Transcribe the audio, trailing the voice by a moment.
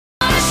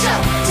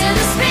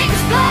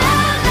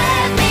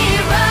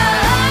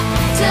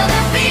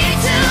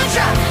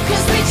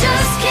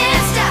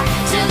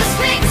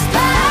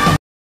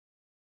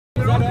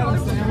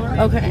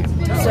Okay,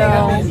 so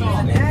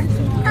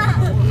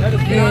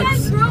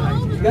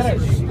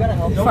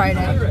it's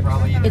Friday.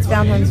 It's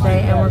Valentine's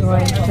Day, and we're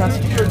going to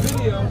Chesterton.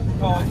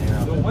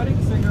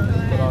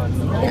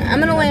 Yeah,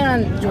 I'm gonna lay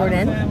on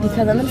Jordan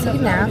because I'm gonna take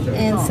a nap,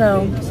 and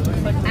so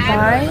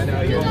bye.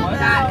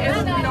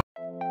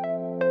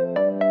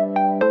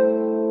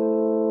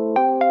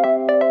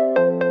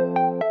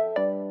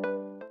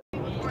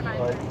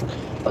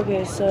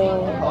 Okay,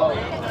 so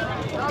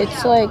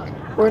it's like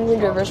we're in the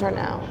rivers right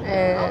now,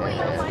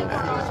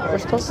 and we're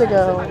supposed to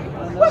go.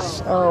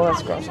 Oh,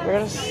 that's gross. We're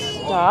gonna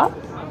stop.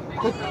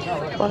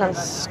 We're gonna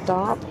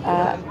stop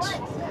at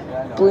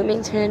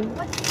Bloomington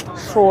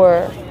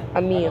for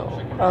a meal.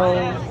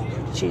 Oh,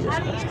 Jesus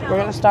Christ. We're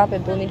gonna stop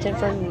at Bloomington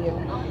for a meal,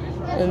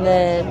 and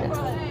then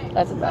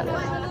that's about it.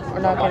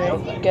 We're not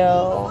gonna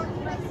go.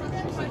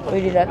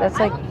 We do that. That's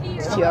like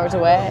a few hours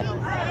away.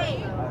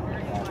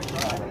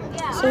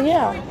 So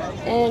yeah,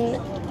 and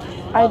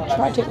I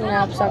tried taking a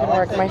nap. It's not gonna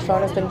work. My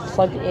phone has been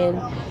plugged in.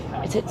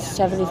 It's at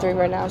 73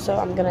 right now, so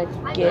I'm gonna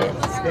put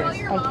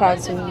on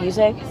some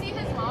music.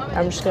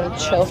 I'm just gonna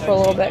chill for a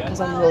little bit because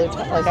I'm really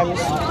tired. Like, I'm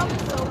just.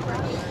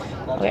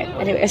 Okay,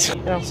 anyways,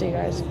 and I'll see you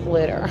guys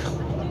later.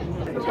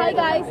 Hi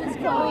guys, it's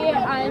Chloe.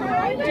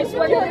 I'm just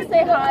wanted to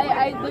say hi.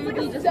 I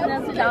literally just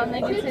went to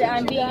Dominic and said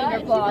I'm being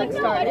your vlog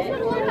started.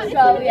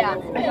 So yeah.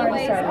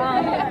 Anyways,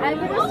 I'm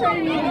gonna start a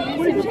new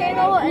YouTube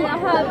channel, and I'll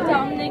have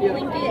Dominic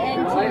link it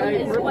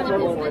into one of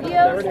his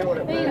videos.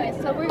 But anyways,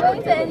 so we're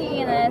going to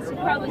Indiana, as you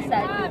probably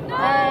said,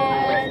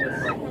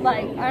 and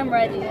like I'm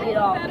ready to get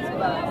off this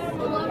bus.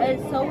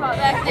 It's so hot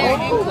back there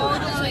and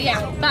cold. So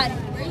yeah, bye.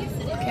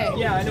 Okay.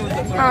 Yeah, I know.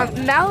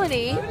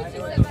 Melody.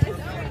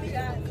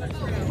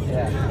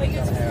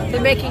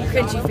 They're making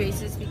cringy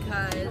faces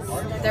because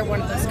they're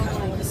one of those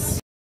couples.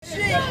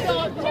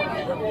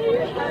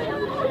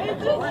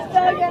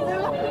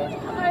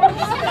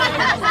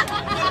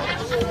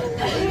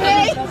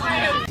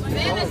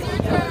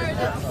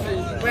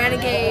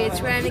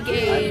 Renegades,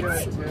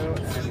 renegades.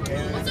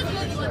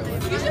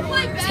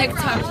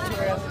 TikTok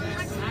tutorial.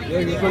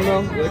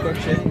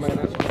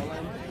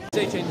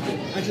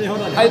 Actually,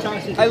 hold on.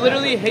 I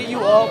literally hate you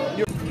all.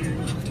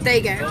 There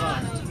you go.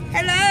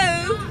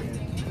 Hello.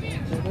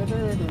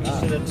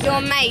 You're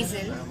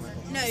amazing.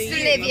 No, it's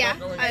Olivia.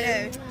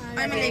 Hello.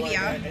 I'm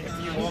Olivia.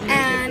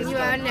 And you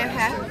all know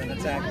her.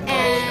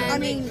 And I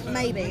mean,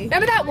 maybe.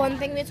 Remember that one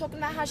thing we were talking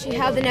about, how she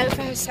held the note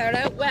for her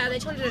solo? Well, they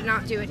told her to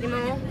not do it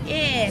anymore.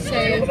 Yeah.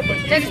 So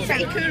that's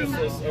pretty cool.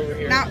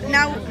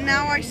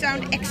 Now I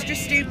sound extra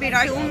stupid.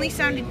 I only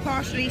sounded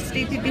partially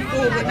stupid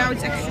before, but now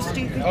it's extra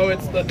stupid. Oh,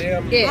 it's the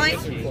damn.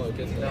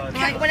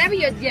 Like, whenever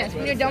you're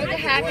when you're done with the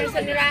hack or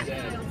something like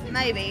that.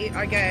 Maybe,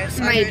 I guess.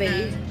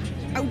 Maybe.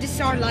 I'll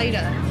decide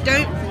later.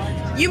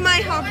 You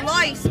may have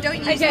lice. Don't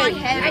use my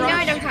hairbrush. I know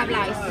I don't have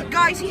lice.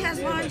 Guys, he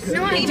has lice.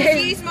 No, I Please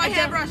don't. use my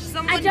hairbrush.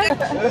 Someone I don't.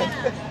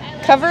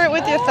 Cover it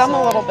with your thumb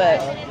a little bit.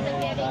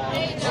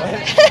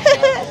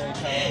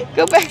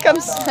 Go back on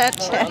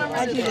Snapchat.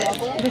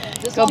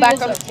 Go back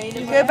on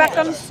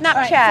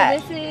Snapchat. Right,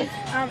 so this is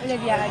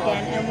Olivia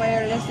again, and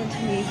we're listening to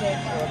music.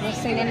 We're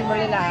singing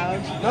really loud.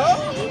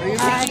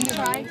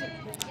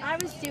 I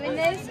was doing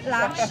this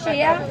last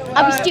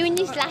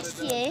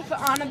year. For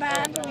Honor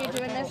Band, when we were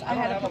doing this, I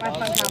had to put my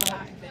phone down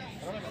behind.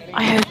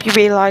 I hope you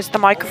realise the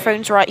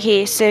microphone's right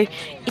here, so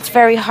it's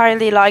very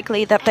highly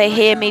likely that they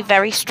hear me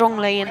very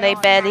strongly and they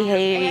barely hear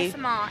you.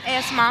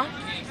 ASMR.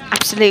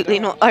 Absolutely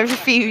not. I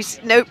refuse.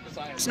 Nope.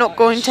 It's not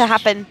going to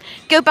happen.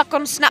 Go back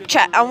on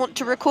Snapchat. I want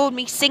to record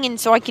me singing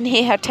so I can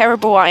hear how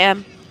terrible I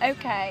am.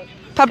 Okay.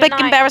 Public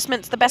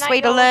embarrassment's the best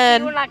way to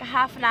learn. Like a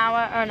half an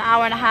hour or an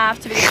hour and a half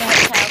to be at the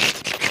hotel.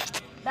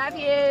 Love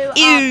you.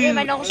 Ew.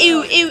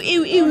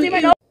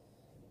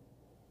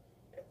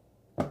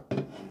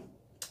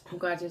 I'm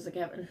glad there's a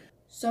Kevin.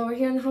 So we're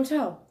here in the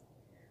hotel.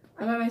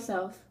 I'm by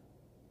myself.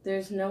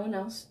 There's no one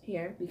else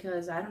here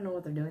because I don't know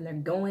what they're doing. They're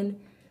going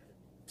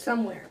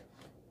somewhere.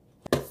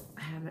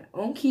 I have my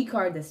own key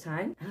card this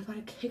time. I'm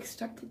about to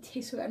kickstart the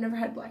taste of it. I've never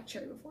had black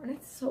cherry before, and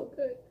it's so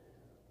good.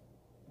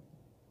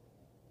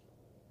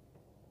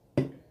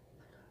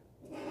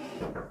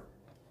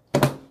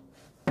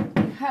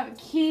 I have a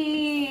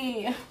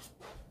key.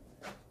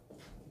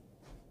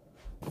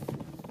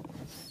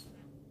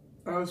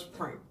 I was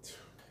pranked.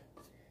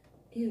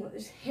 Ew,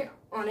 there's hair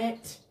on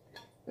it.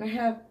 And I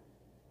have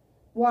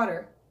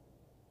water.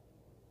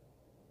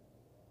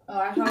 Oh,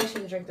 I probably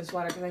shouldn't drink this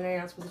water because I know you're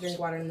not supposed to drink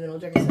water in the middle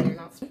of drinking, so you're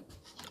not.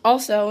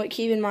 Also,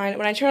 keep in mind,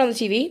 when I turn on the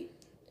TV,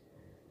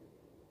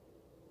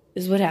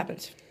 this is what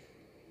happens.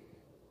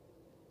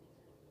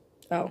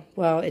 Oh,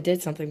 well, it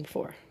did something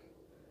before.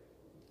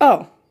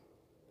 Oh.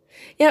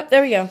 Yep,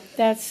 there we go.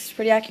 That's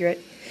pretty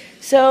accurate.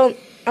 So,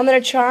 I'm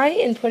going to try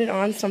and put it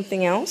on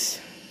something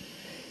else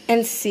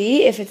and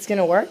see if it's going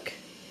to work.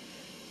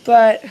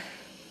 But,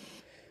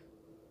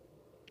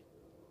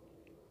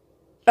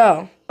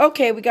 oh,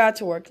 okay, we got it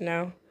to work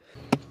now.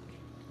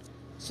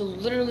 So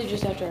literally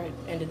just after I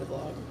ended the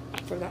vlog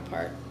for that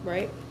part,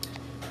 right?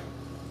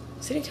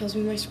 Sydney tells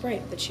me my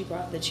Sprite that she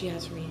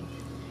has for me.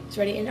 It's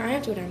ready, and I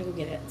have to go down to go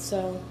get it.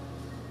 So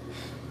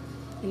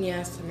And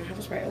yes, I'm gonna have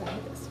a Sprite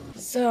like this.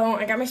 So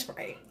I got my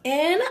Sprite,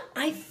 and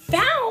I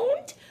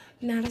found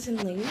Madison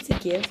Lane to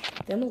give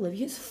them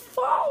Olivia's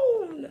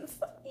phone.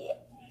 So, yeah.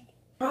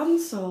 Problem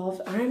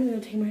solved. I'm gonna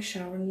take my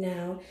shower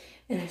now,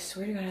 and I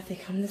swear to God, if they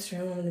come in this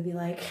room, I'm gonna be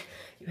like,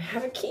 "You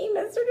have a key,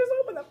 mister. Just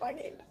open the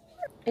fucking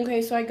door."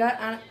 Okay, so I got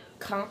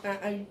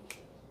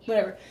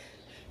whatever.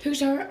 Took a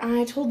shower.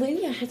 I told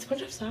Lady I had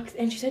SpongeBob socks,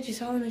 and she said she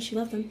saw them and she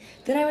loved them.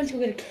 Then I went to go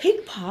get a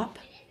cake pop,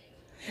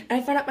 and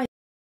I found out my.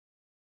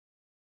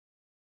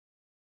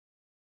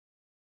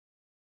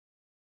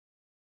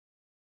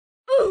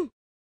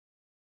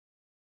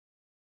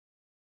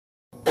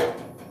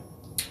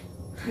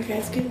 Hi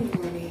guys, good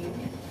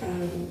morning.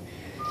 I'm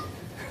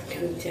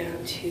coming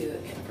down to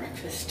get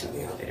breakfast on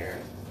the elevator.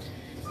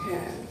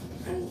 Yeah,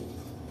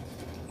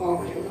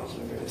 all anyone else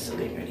in the room is still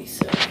getting ready,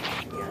 so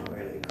yeah, we're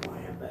gonna be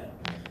quiet, but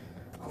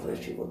all those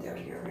people down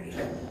here already.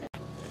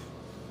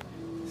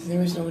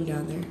 There was no one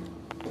down there.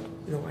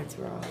 The lights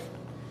were off.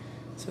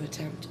 So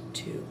attempt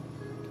 2.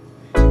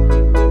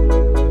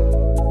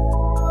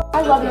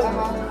 I love you,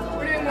 Emma.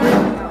 We're doing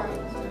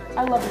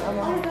I love you,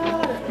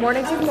 Emma.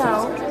 Mornings with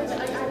Mel.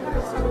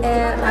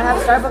 And I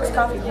have Starbucks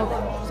coffee,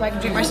 so I can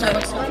drink my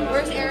Starbucks coffee.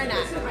 Where's Aaron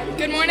at?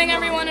 Good morning,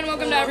 everyone, and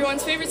welcome to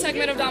everyone's favorite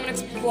segment of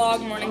Dominic's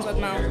vlog, Mornings with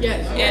Mel.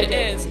 Yes. It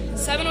is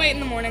 7:08 in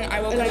the morning. I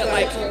woke up at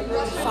like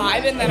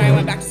 5, and then I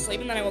went back to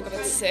sleep, and then I woke up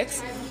at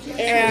 6.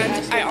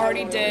 And I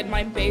already did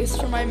my base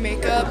for my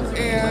makeup,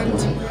 and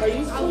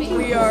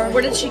we are...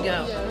 Where did she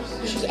go?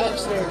 She's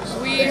upstairs.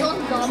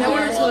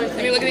 Let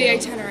me look at the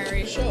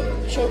itinerary.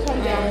 Show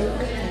come down.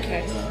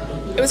 Okay.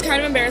 It was kind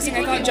of embarrassing.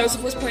 I thought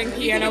Joseph was playing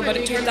piano, but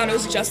it turns out it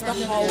was just the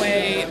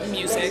hallway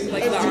music,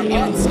 like the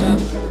ambient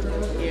stuff.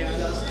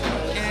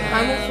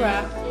 I'm a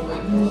frat.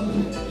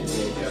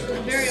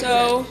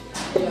 So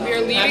we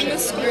are leaving the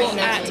school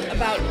at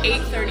about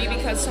 8:30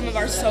 because some of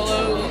our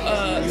solo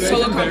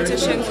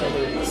competitions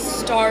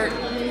start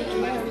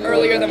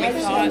earlier than we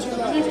thought,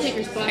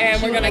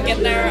 and we're gonna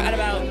get there at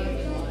about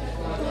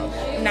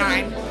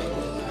 9.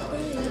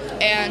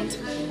 And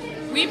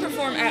we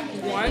perform at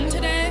 1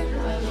 today.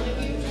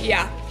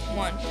 Yeah,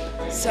 1.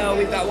 So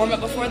we've got warm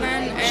up before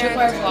then, and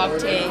Showchoir vlog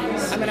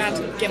takes. I'm gonna have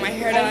to get my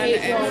hair done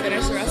and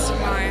finish the rest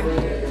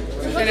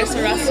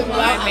of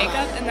my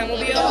makeup, and then we'll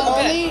be a little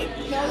bit.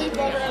 The only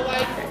brother I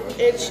like,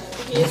 he is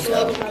the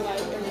love of my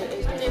life, and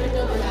it's David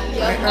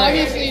Dobrik.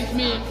 Obviously it's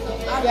me.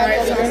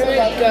 Alright, so we're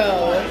gonna go.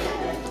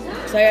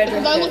 So I gotta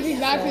drink I look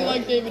exactly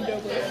like David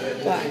Dobrik.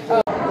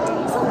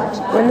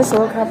 We're in the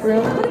solo cop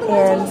room,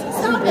 and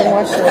we're gonna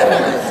watch solo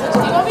cop.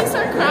 You want me to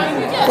start crying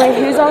again? Wait,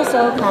 who's all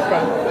solo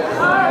copping?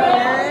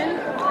 Aaron,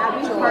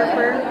 Abby,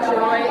 Harper,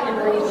 Joy, and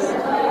Reese.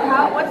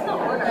 What's the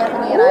order?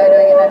 Anthony and I are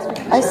doing it next week.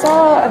 I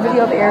saw a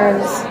video of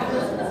Aaron's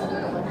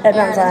at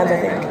Mount Zion, I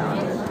think.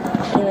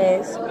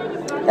 Anyways,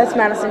 that's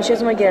Madison. She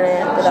doesn't want to get in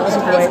it, but that was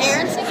her voice.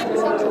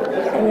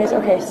 Anyways,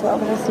 okay, so I'm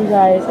gonna see you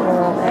guys in a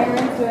little bit.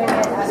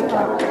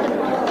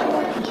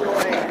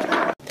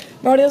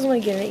 Marty doesn't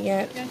want to get in it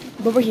yet,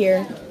 but we're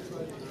here.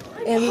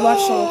 And we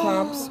watched solo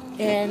comps,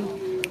 and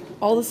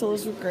all the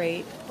solos were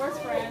great.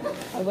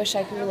 I wish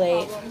I could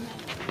relate.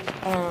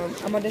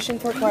 I'm auditioning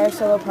for a choir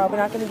solo, probably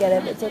not going to get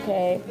it, but it's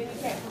okay.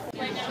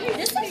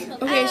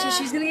 Okay, so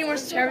she's going to get more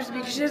subscribers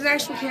because she has an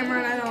actual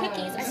camera and I don't.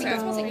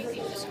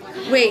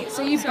 So. Wait,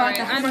 so you bought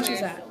that? How much is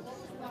that?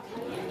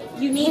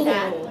 You need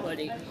that.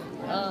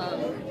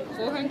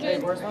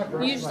 400,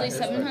 usually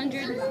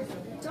 700.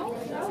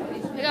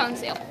 We got on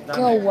sale.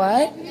 Girl,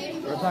 what?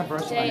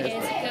 Today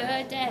is a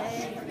good day.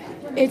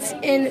 It's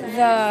in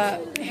the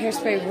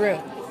hairspray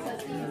room.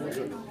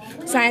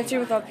 Science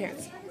room with all the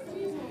parents.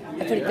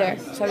 I put it there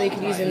so that you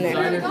can use it in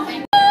there.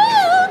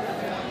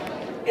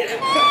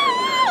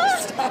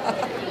 Stop.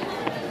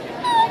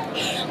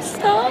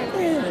 Stop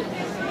it.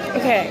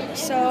 Okay,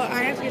 so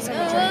I have to get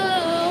something to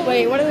drink.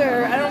 Wait, what are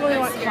there? I don't really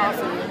want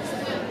coffee.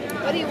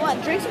 What do you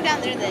want? Drinks are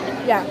down there then.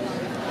 Yeah.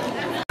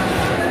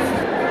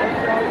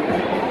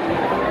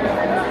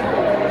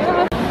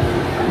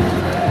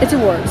 It's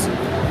awards.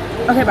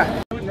 Okay,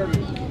 bye.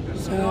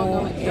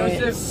 So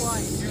it's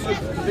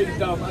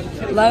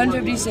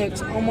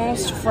 11:56,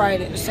 almost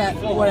Friday,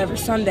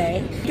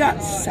 Sunday. We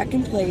got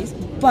second place,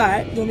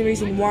 but the only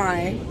reason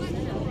why.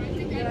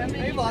 Are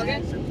you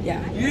vlogging?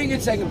 Yeah. You didn't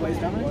get second place,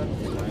 Dominic?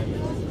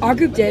 Our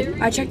group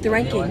did. I checked the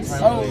rankings.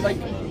 Oh, like.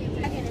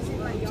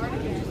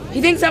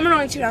 He thinks I'm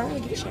annoying too. I don't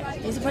really give a shit.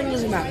 He's a funny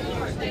doesn't matter.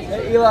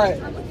 Hey, Eli,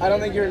 I don't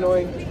think you're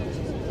annoying.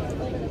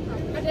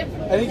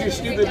 I think you're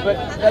stupid, but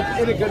that's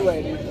in a good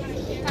way, dude.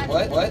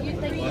 What?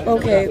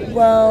 Okay,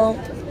 well.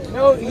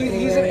 No,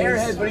 he's an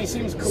airhead, but he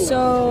seems cool.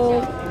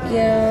 So,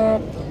 yeah.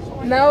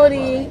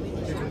 Melody,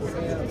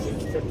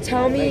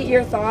 tell me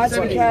your thoughts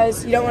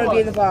because you don't want to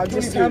be in the vlog.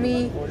 Just tell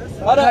me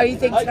how you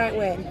think tonight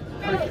went.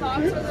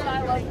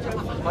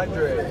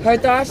 Her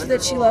thoughts is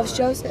that she loves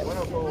Joseph.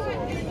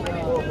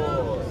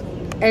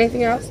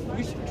 Anything else?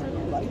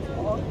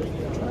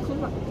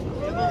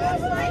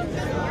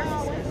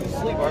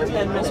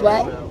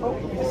 What?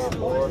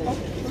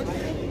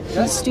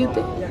 He's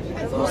stupid.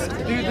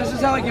 Dude, this is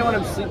how I get when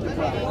I'm sleep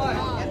deprived.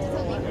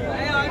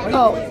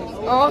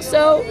 Oh,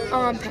 also,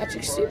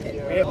 Patrick's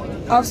stupid.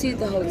 I'll see you at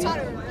the hotel.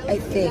 I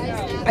think.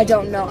 I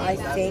don't know. I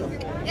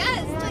think.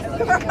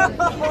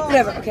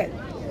 Whatever. Okay.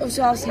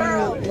 So I'll see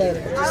you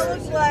later.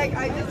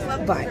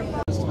 Bye.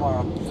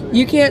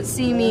 You can't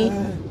see me,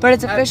 but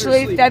it's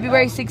officially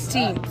February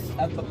 16th.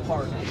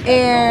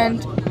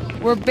 And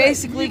we're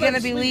basically going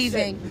to be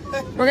leaving.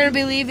 We're going to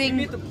be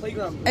leaving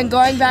and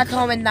going back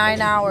home in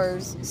 9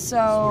 hours.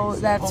 So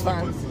that's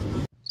fun.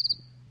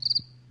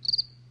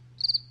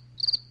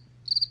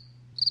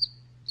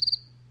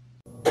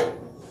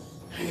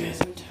 Hi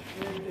guys, I'm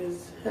tired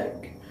as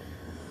heck.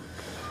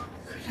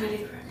 Could not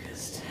eat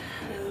breakfast.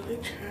 I look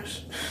like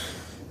trash.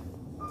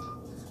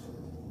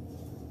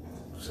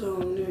 So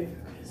I'm doing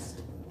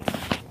breakfast.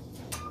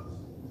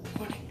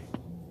 Morning.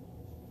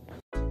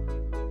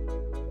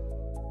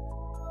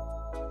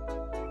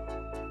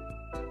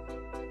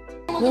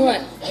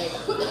 What?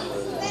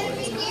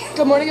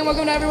 Good morning and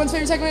welcome to everyone's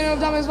favorite segment of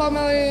Dominic Vlog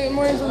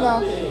Mornings with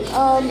Mel.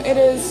 It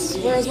is,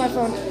 where is my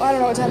phone? I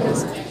don't know what time it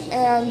is.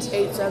 And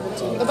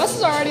 8:17. the bus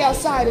is already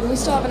outside and we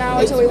still have an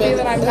hour until we leave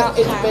and I'm not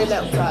It's packed. been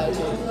outside.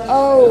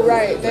 Oh,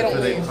 right. They don't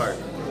leave.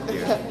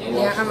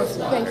 Yeah, I'm a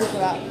Thank you for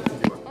that.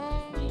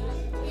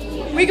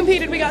 We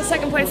competed. We got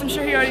second place. I'm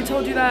sure he already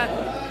told you that.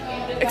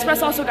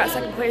 Express also got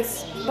second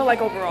place, but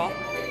like overall.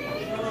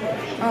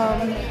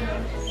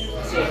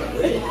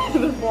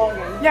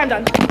 Yeah, I'm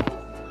done.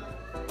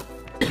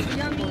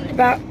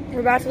 We're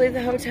about to leave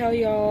the hotel,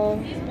 y'all.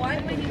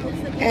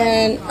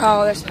 And,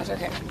 oh, there's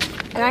Patrick. Okay.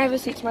 And I have a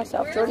seat to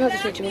myself. Jordan has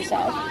a seat to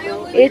himself.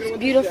 It's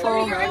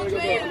beautiful.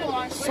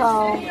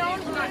 So,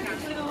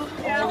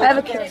 I have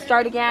a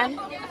kickstart again.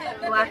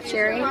 Black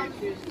cherry.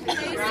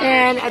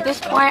 And at this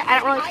point, I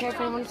don't really care if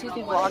anyone sees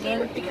me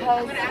vlogging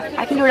because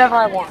I can do whatever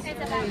I want.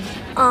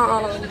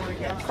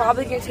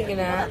 Probably gonna take a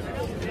nap,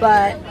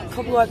 but a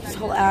couple of this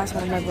whole ass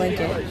on my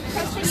blanket.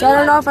 So I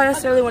don't know if I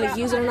necessarily want to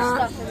use it or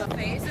not.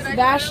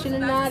 Sebastian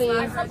and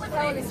Maddie.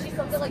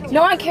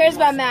 No one cares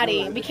about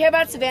Maddie. We care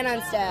about Savannah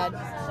instead.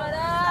 Shut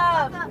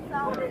up.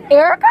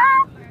 Erica?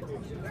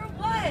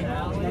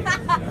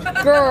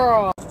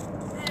 Girl.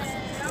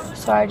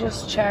 So I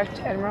just checked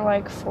and we're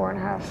like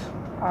 4.5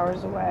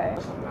 hours away.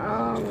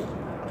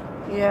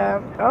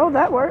 Yeah. Oh,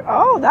 that worked.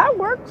 Oh, that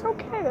works.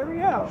 Okay, there we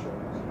go.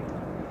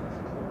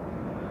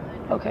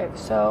 Okay,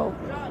 so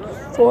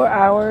 4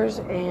 hours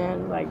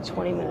and like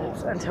 20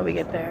 minutes until we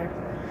get there.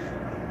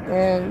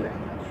 And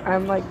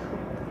I'm like,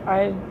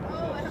 I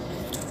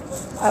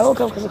woke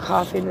up because of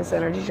coffee and this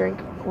energy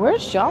drink.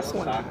 Where's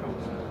Jocelyn?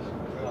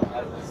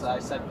 I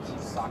said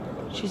soccer.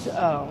 She's,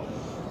 oh.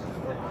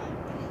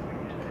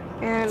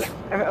 And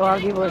a lot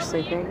of people are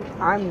sleeping.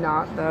 I'm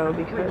not though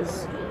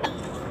because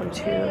I'm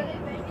too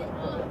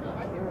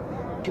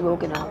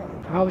woken up.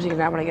 I'll probably take a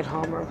nap when I get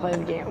home or play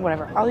the game,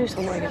 whatever. I'll do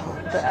something when I get home,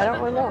 but I don't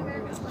really know.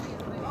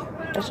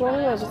 I just want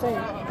to know is the thing.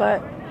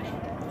 But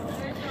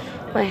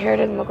my hair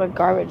didn't look like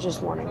garbage this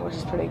morning, which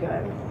is pretty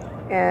good.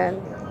 And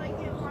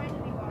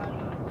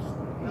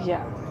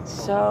yeah,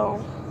 so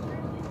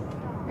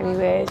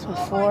anyways,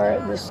 before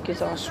this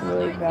gets all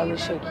really badly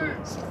shaky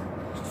and stuff.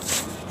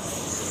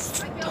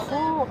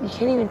 You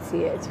can't even see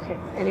it. It's okay.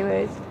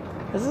 Anyways,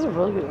 this is a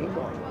really good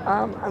angle.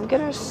 I'm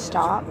gonna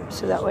stop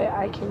so that way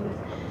I can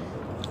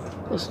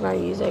listen to my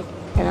music,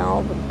 and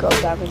I'll go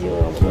back with you a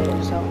little bit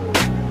later. So,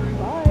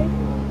 bye.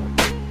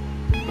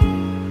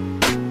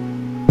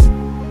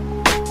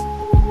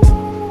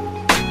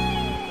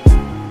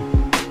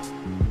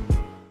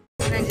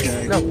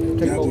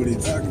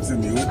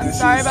 I'm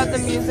sorry about the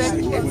music.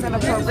 It's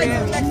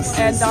inappropriate,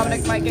 and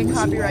Dominic might get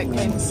copyright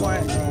claims for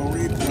it,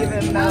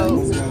 even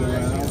though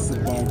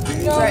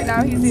right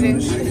now he's eating.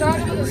 It's not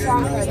even the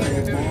song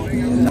credit.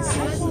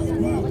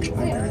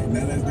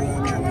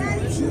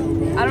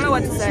 I don't know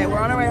what to say. We're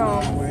on our way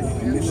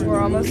home. We're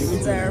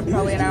almost there,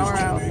 probably an hour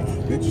out.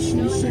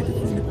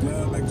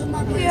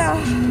 Yeah.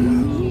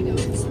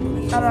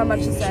 I don't have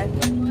much to say.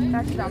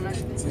 Back to Dominic.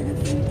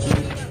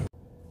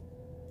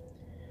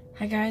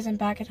 Hi guys, I'm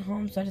back at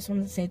home, so I just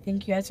wanted to say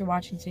thank you guys for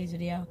watching today's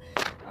video.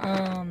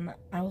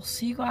 I will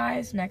see you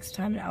guys next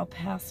time in El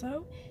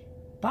Paso.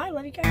 Bye,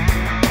 love you guys.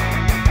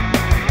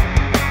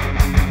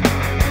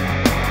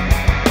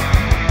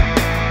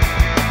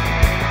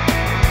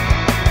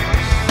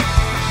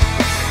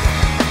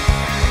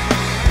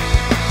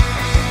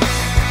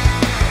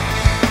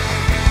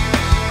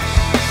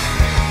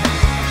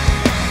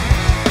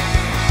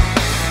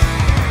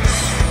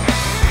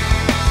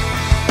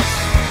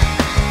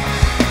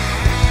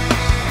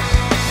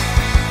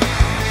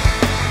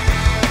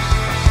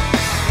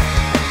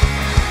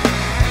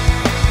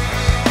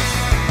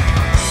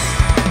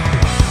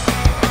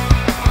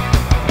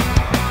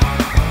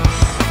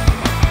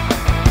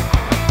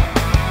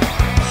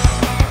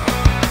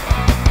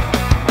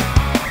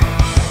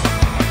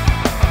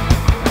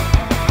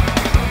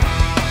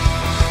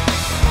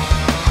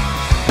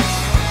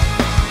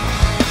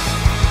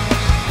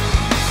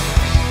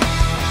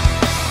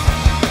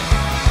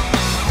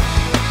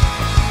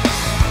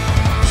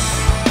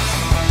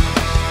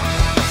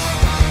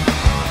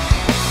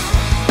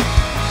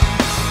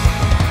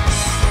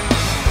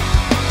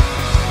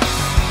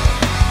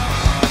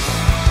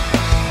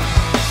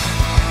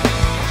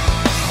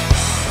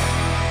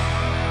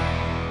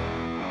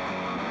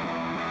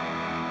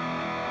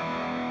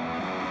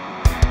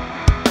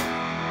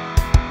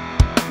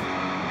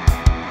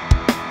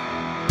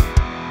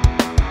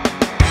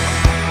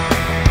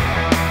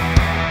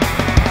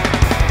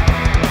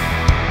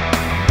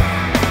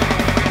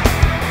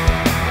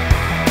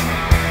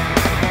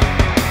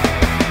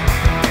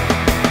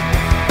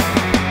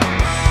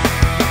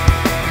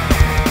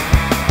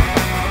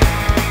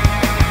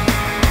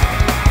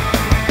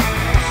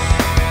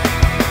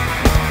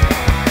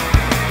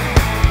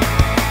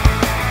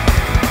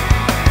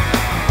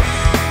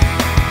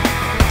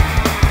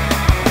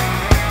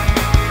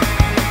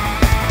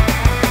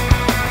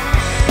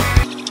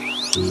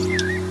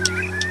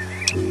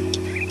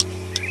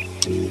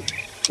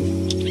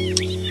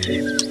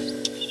 Thank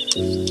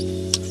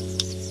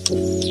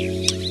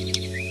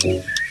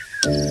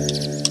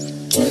you.